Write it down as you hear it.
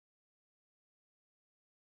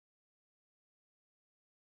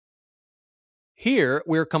Here,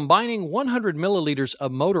 we're combining 100 milliliters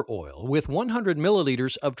of motor oil with 100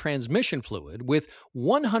 milliliters of transmission fluid with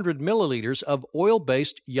 100 milliliters of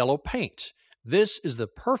oil-based yellow paint. This is the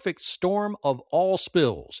perfect storm of all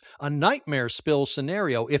spills, a nightmare spill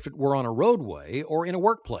scenario if it were on a roadway or in a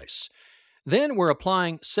workplace. Then we're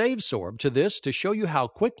applying Save-Sorb to this to show you how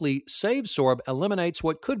quickly Save-Sorb eliminates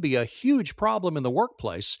what could be a huge problem in the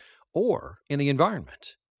workplace or in the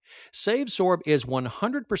environment. Save-Sorb is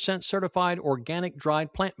 100% certified organic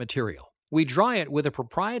dried plant material. We dry it with a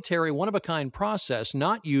proprietary one-of-a-kind process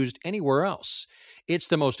not used anywhere else. It's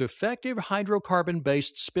the most effective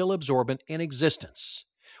hydrocarbon-based spill absorbent in existence.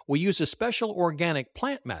 We use a special organic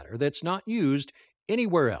plant matter that's not used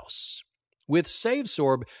anywhere else. With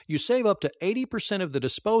Save-Sorb, you save up to 80% of the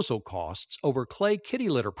disposal costs over clay kitty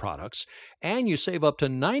litter products, and you save up to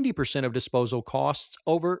 90% of disposal costs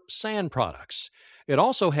over sand products. It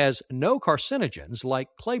also has no carcinogens like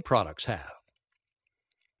clay products have.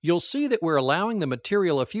 You'll see that we're allowing the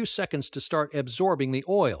material a few seconds to start absorbing the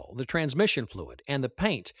oil, the transmission fluid, and the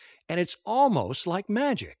paint, and it's almost like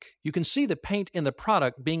magic. You can see the paint in the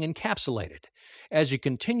product being encapsulated. As you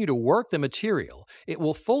continue to work the material, it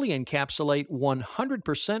will fully encapsulate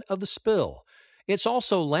 100% of the spill. It's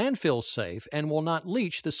also landfill safe and will not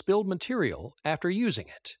leach the spilled material after using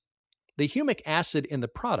it. The humic acid in the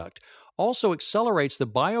product also accelerates the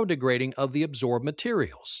biodegrading of the absorbed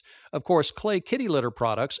materials. Of course, clay kitty litter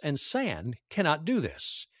products and sand cannot do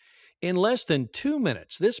this. In less than 2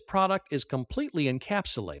 minutes, this product is completely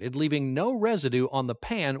encapsulated, leaving no residue on the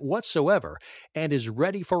pan whatsoever, and is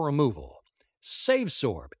ready for removal.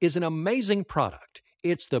 Save-Sorb is an amazing product.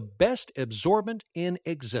 It's the best absorbent in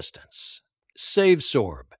existence.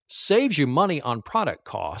 Save-Sorb saves you money on product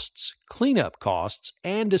costs, cleanup costs,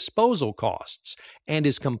 and disposal costs, and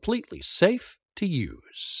is completely safe to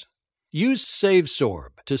use. Use Save-Sorb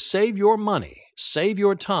to save your money, save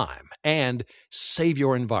your time, and save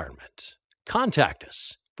your environment. Contact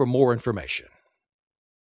us for more information.